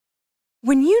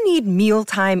When you need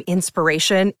mealtime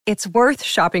inspiration, it's worth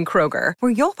shopping Kroger,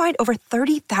 where you'll find over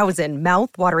 30,000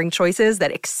 mouth-watering choices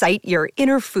that excite your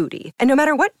inner foodie. And no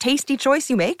matter what tasty choice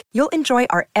you make, you'll enjoy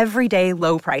our everyday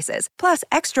low prices, plus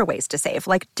extra ways to save,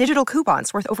 like digital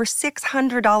coupons worth over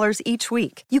 $600 each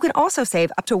week. You can also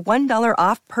save up to $1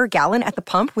 off per gallon at the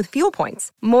pump with fuel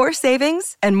points. More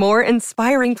savings and more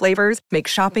inspiring flavors make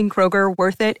shopping Kroger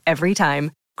worth it every time.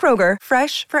 Kroger,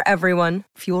 fresh for everyone.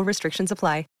 Fuel restrictions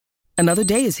apply. Another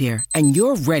day is here, and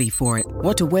you're ready for it.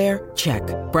 What to wear? Check.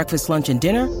 Breakfast, lunch, and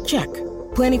dinner? Check.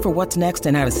 Planning for what's next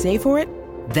and how to save for it?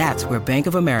 That's where Bank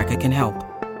of America can help.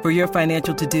 For your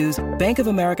financial to-dos, Bank of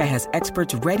America has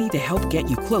experts ready to help get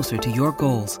you closer to your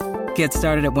goals. Get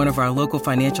started at one of our local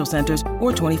financial centers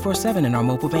or 24/7 in our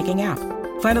mobile banking app.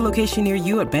 Find a location near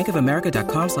you at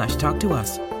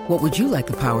bankofamerica.com/talktous. What would you like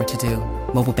the power to do?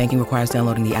 Mobile banking requires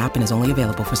downloading the app and is only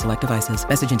available for select devices.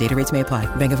 Message and data rates may apply.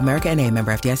 Bank of America N.A.,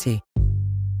 member FDIC.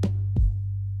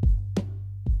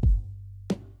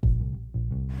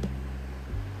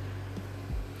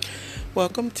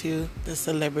 Welcome to the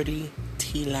Celebrity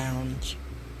Tea Lounge.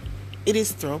 It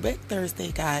is Throwback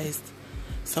Thursday, guys.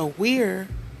 So we're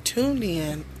tuned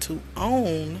in to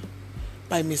Own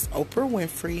by Miss Oprah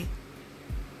Winfrey.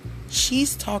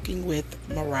 She's talking with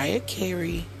Mariah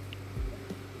Carey,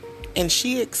 and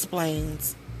she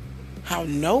explains how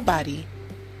nobody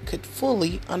could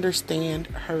fully understand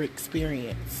her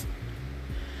experience.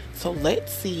 So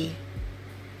let's see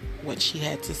what she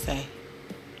had to say.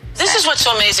 This is what's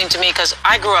so amazing to me, because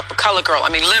I grew up a color girl. I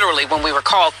mean, literally, when we were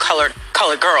called colored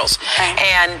girls. Okay.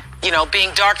 And, you know,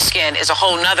 being dark-skinned is a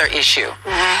whole nother issue.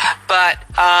 Mm-hmm. But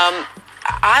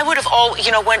I would have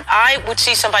when I would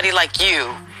see somebody like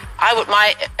you,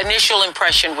 my initial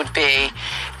impression would be,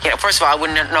 first of all, I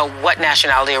wouldn't know what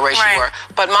nationality or race you were.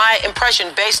 But my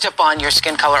impression, based upon your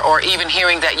skin color, or even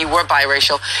hearing that you were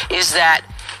biracial, is that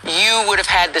you would have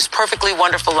had this perfectly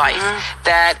wonderful life,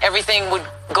 that everything would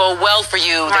go well for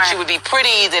you, that you would be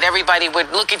pretty, that everybody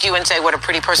would look at you and say, what a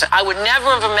pretty person. I would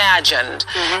never have imagined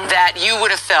that you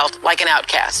would have felt like an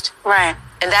outcast. Right.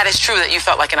 And that is true, that you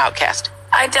felt like an outcast.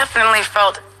 I definitely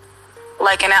felt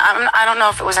like I don't know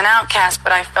if it was an outcast,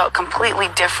 but I felt completely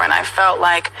different. I felt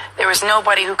like there was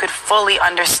nobody who could fully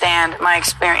understand my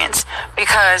experience,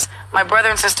 because my brother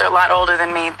and sister are a lot older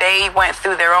than me. They went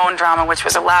through their own drama, which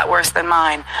was a lot worse than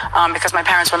mine, because my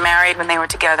parents were married when they were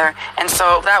together, and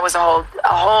so that was a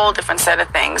whole different set of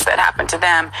things that happened to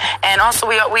them. And also,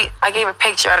 I gave a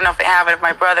picture. I don't know if they have it, of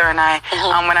my brother and I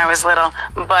when I was little,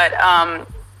 but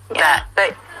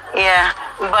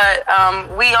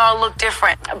we all look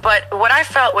different. But what I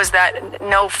felt was that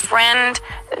no friend,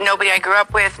 nobody I grew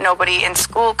up with, nobody in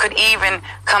school could even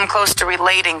come close to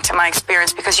relating to my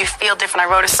experience, because you feel different.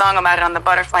 I wrote a song about it on the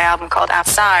Butterfly album called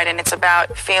Outside, and it's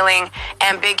about feeling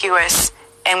ambiguous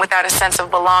and without a sense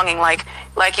of belonging. Like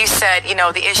you said,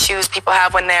 the issues people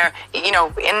have when they're,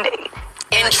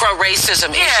 intra-racism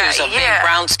issues of being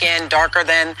brown skin, darker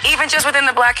than... Even just within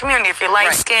the black community. If you're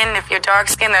light-skinned, if you're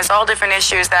dark-skinned, there's all different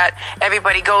issues that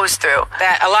everybody goes through.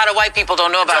 That a lot of white people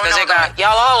don't know about, because they go,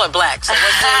 y'all all are black, so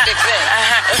what's the big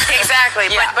thing? Exactly,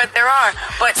 but there are.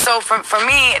 But so for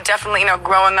me, definitely,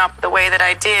 growing up the way that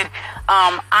I did,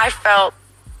 I felt,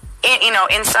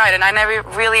 inside, and I never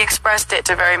really expressed it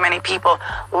to very many people,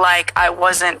 like I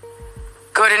wasn't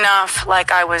good enough, like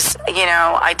I was,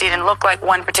 I didn't look like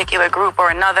one particular group or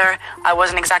another. I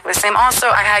wasn't exactly the same. Also,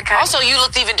 I had Also, you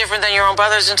looked even different than your own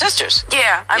brothers and sisters.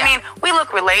 Yeah, I mean, we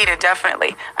look related,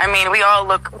 definitely. I mean,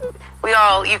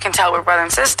 you can tell we're brother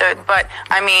and sister, but,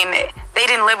 I mean, they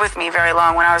didn't live with me very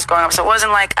long when I was growing up, so it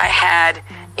wasn't like I had,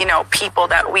 people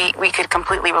that we could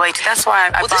completely relate to. That's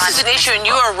why I this is an issue, and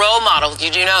you are a role model,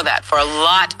 you do know that, for a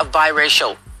lot of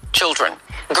biracial children,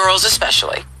 girls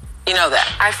especially. You know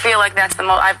that. I feel like that's the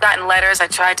most... I've gotten letters. I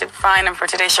tried to find them for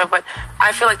today's show, but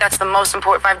I feel like that's the most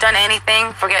important. If I've done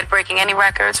anything, forget breaking any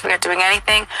records, forget doing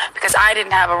anything, because I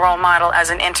didn't have a role model as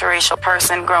an interracial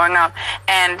person growing up.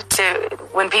 And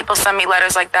when people send me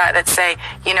letters like that say,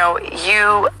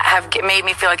 you have made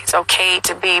me feel like it's okay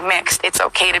to be mixed. It's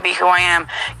okay to be who I am.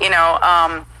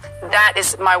 That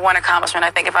is my one accomplishment,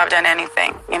 I think, if I've done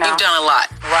anything, You've done a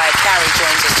lot. Mariah Carey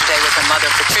joins us today with her mother,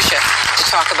 Patricia, to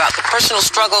talk about the personal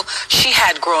struggle she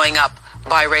had growing up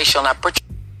biracial. Now,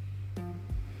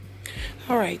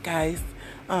 All right, guys.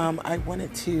 I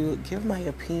wanted to give my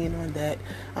opinion on that.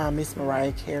 Miss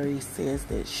Mariah Carey says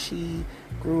that she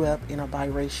grew up in a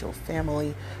biracial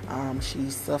family. She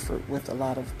suffered with a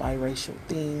lot of biracial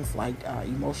things like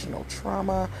emotional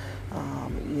trauma.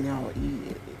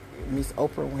 Miss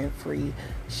Oprah Winfrey,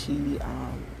 she,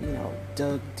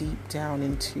 dug deep down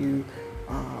into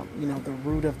the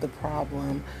root of the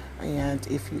problem. And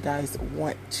if you guys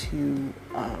want to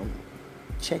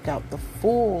check out the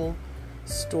full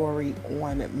story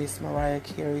on Miss Mariah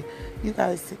Carey, you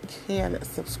guys can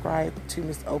subscribe to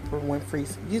Miss Oprah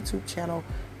Winfrey's YouTube channel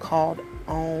called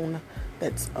OWN.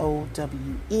 That's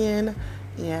OWN.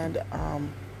 And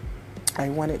I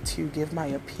wanted to give my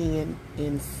opinion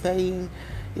in saying,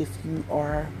 if you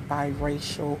are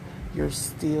biracial, you're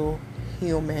still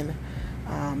human.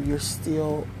 You're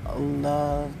still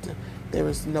loved. There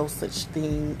is no such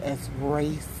thing as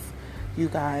race. You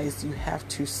guys, you have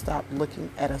to stop looking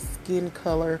at a skin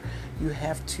color. You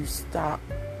have to stop.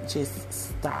 Just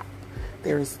stop.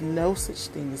 There is no such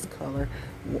thing as color.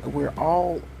 We're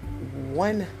all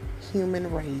one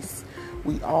human race.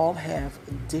 We all have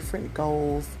different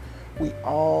goals. We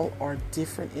all are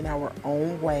different in our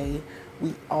own way.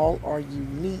 We all are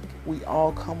unique. We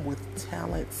all come with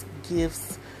talents,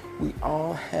 gifts. We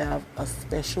all have a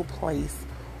special place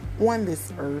on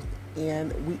this earth,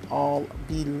 and we all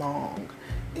belong.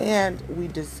 And we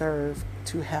deserve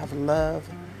to have love.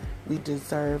 We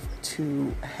deserve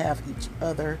to have each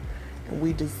other. And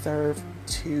we deserve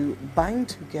to bind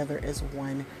together as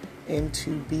one and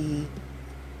to be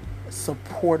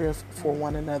supportive for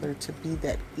one another, to be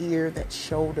that ear, that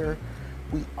shoulder.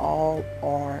 We all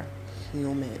are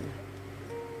human.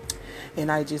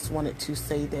 And I just wanted to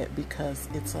say that because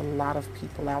it's a lot of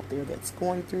people out there that's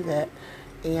going through that,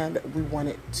 and we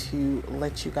wanted to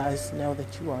let you guys know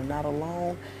that you are not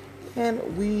alone,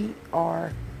 and we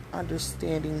are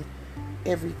understanding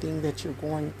everything that you're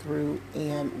going through,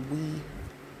 and we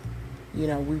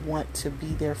want to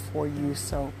be there for you.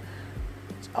 So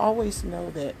always know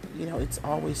that, it's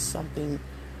always something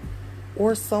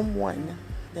or someone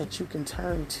that you can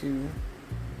turn to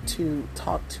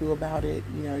talk to about it.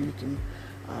 You can,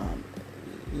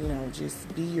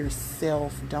 just be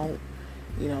yourself. Don't,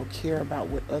 care about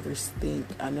what others think.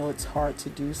 I know it's hard to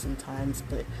do sometimes,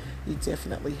 but you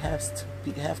definitely have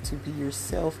to be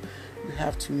yourself. You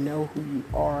have to know who you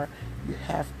are. You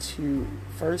have to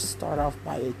first start off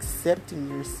by accepting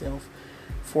yourself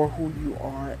for who you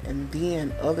are, and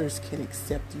then others can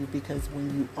accept you, because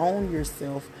when you own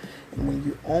yourself and when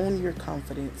you own your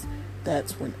confidence,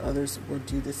 that's when others will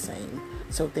do the same.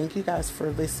 So thank you guys for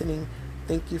listening.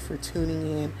 Thank you for tuning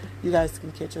in. You guys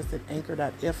can catch us at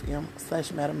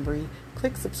anchor.fm/Madam Bree.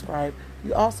 Click subscribe.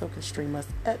 You also can stream us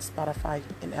at Spotify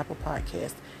and Apple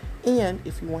Podcasts. And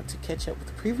if you want to catch up with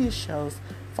the previous shows,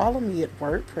 follow me at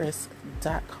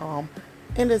wordpress.com.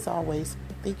 And as always,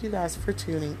 thank you guys for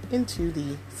tuning into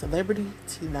the Celebrity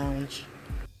Tea Lounge.